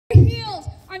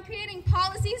creating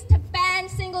policies to ban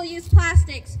single-use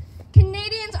plastics.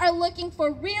 Canadians are looking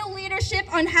for real leadership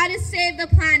on how to save the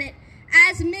planet.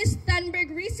 As Ms.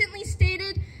 Thunberg recently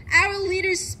stated, our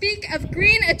leaders speak of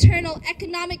green eternal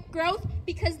economic growth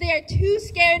because they are too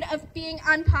scared of being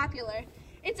unpopular.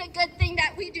 It's a good thing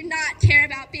that we do not care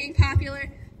about being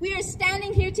popular. We are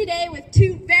standing here today with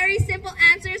two very simple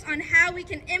answers on how we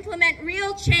can implement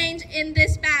real change in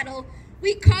this battle.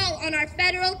 We call on our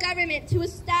federal government to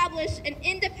establish an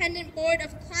independent board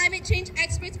of climate change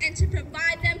experts and to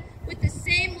provide them with the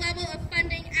same level of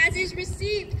funding as is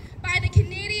received by the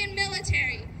Canadian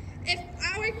military. If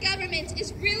our government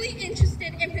is really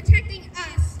interested in protecting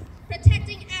us,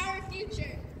 protecting our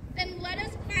future, then let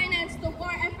us finance the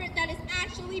war effort that is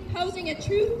actually posing a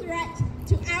true threat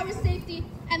to our safety,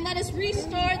 and let us restore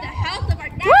the health of our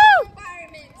natural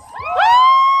environments.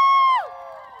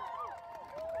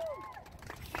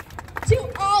 To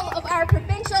all of our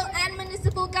provincial and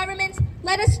municipal governments,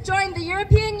 let us join the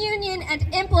European Union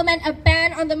and implement a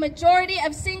ban on the majority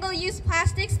of single-use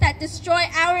plastics that destroy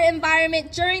our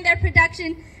environment during their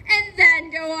production, and then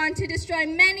go on to destroy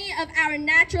many of our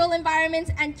natural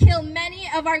environments and kill many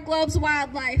of our globe's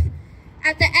wildlife.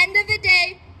 At the end of the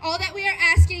day, all that we are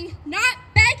asking, not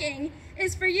begging,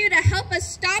 is for you to help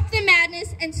us stop the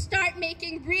madness and start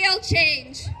making real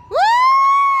change. Woo!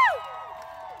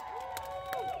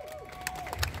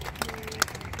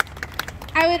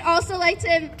 I would also like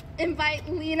to invite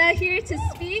Lena here to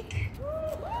speak.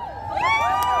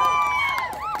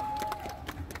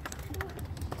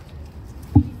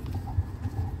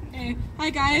 Hey. Hi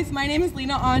guys, my name is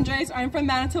Lena Andres. I'm from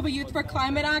Manitoba Youth for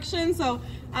Climate Action. So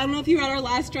I don't know if you were at our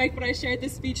last strike, but I shared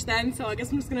this speech then, so I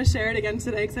guess I'm just going to share it again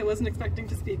today because I wasn't expecting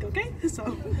to speak, okay?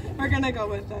 So we're going to go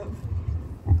with it.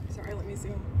 Sorry, let me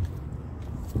see.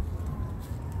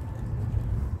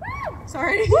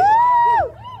 Sorry.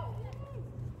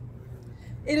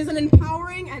 It is an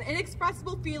empowering and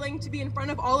inexpressible feeling to be in front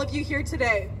of all of you here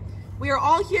today. We are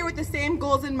all here with the same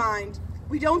goals in mind.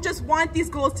 We don't just want these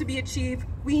goals to be achieved,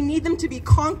 we need them to be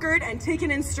conquered and taken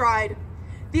in stride.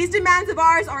 These demands of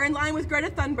ours are in line with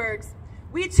Greta Thunberg's.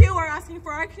 We too are asking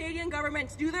for our Canadian government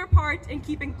to do their part in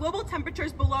keeping global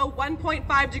temperatures below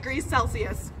 1.5 degrees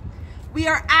Celsius. We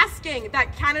are asking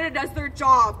that Canada does their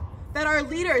job, that our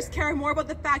leaders care more about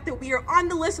the fact that we are on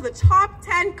the list of the top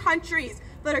 10 countries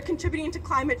that are contributing to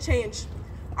climate change.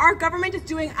 Our government is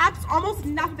doing almost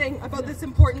nothing about this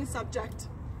important subject.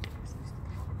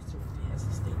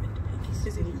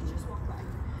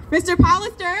 Mr.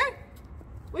 Pallister,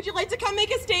 would you like to come make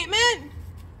a statement?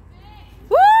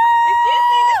 Woo! Excuse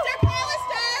me, Mr.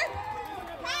 Pallister!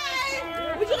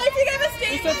 Hi! Would you like to give a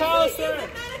statement? Mr. Pallister!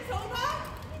 Manitoba?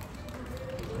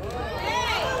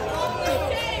 Hey!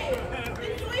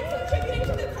 Enjoy contributing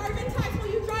to the carbon tax while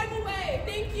you drive away.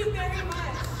 Thank you very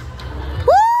much.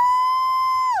 Woo!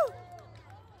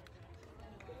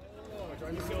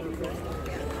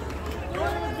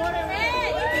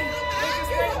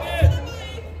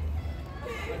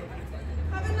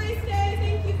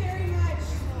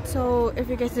 So, if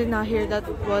you guys did not hear, that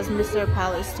was Mr.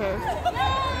 Pallister.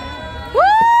 Woo!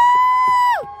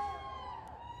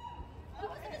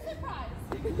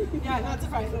 Yeah, not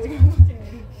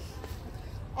surprising.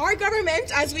 Our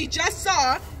government, as we just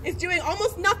saw, is doing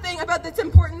almost nothing about this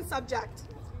important subject.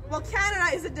 While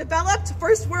Canada is a developed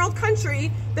first world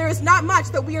country, there is not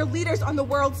much that we are leaders on the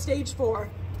world stage for.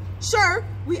 Sure,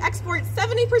 we export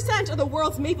 70% of the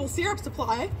world's maple syrup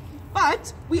supply,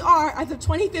 but we are, as of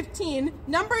 2015,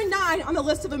 number 9 on the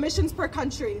list of emissions per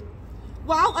country.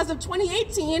 While as of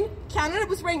 2018, Canada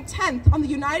was ranked 10th on the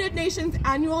United Nations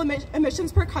annual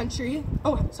emissions per country,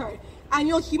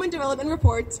 annual human development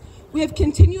reports, we have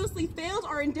continuously failed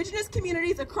our Indigenous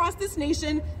communities across this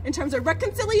nation in terms of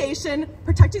reconciliation,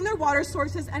 protecting their water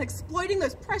sources, and exploiting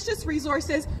those precious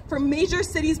resources for major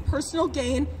cities' personal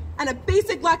gain, and a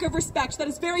basic lack of respect that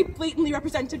is very blatantly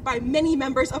represented by many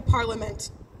members of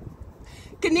Parliament.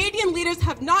 Canadian leaders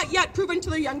have not yet proven to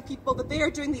their young people that they are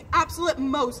doing the absolute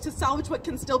most to salvage what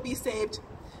can still be saved.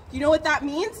 You know what that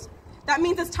means? That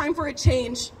means it's time for a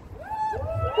change.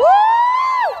 Woo!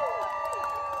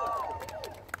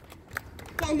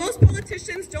 While most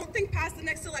politicians don't think past the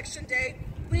next election day,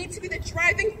 we need to be the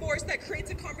driving force that creates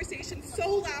a conversation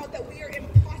so loud that we are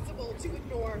impossible to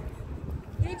ignore.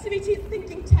 We need to be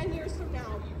thinking 10 years from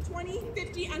now, 20,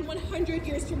 50, and 100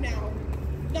 years from now.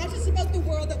 Not just about the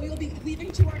world that we will be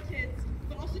leaving to our kids,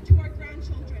 but also to our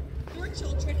grandchildren, your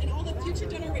children, and all the future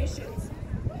generations.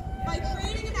 By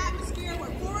creating an atmosphere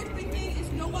where forward thinking is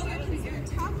no longer considered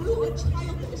taboo or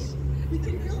childish, we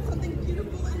can build something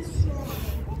beautiful and strong,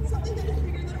 something that is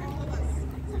bigger than all of us,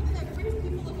 something that brings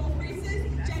people of all races,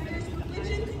 genders,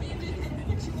 religions,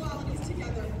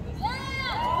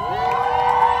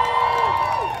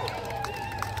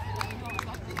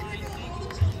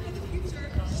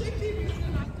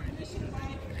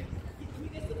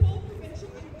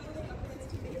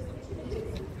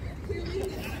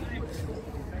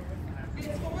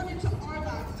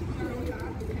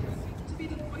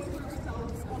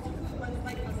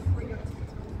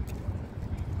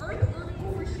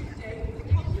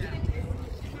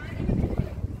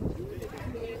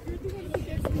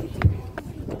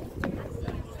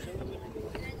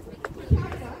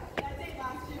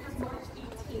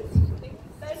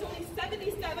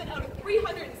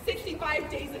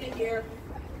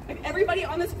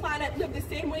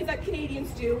 ways that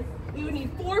Canadians do, we would need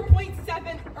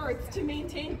 4.7 Earths to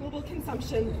maintain global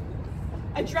consumption.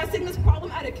 Addressing this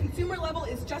problem at a consumer level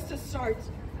is just a start.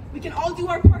 We can all do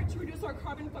our part to reduce our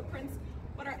carbon footprints,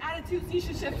 but our attitudes need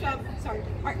to shift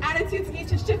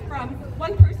from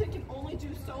one person can only do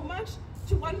so much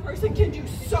to one person can do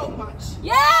so much.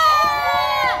 Yeah!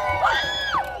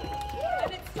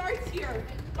 And it starts here.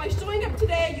 By showing up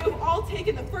today, you have all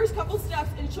taken the first couple steps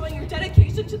in showing your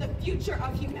dedication to the future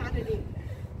of humanity.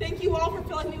 Thank you all for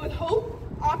filling me with hope,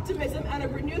 optimism, and a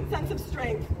renewed sense of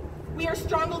strength. We are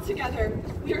stronger together.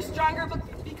 We are stronger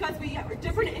because we have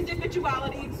different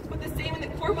individualities, but the same in the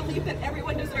core belief that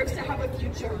everyone deserves to have a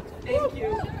future. Thank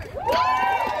you.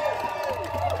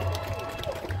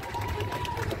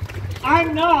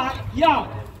 I'm not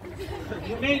young.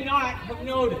 You may not have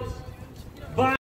noticed.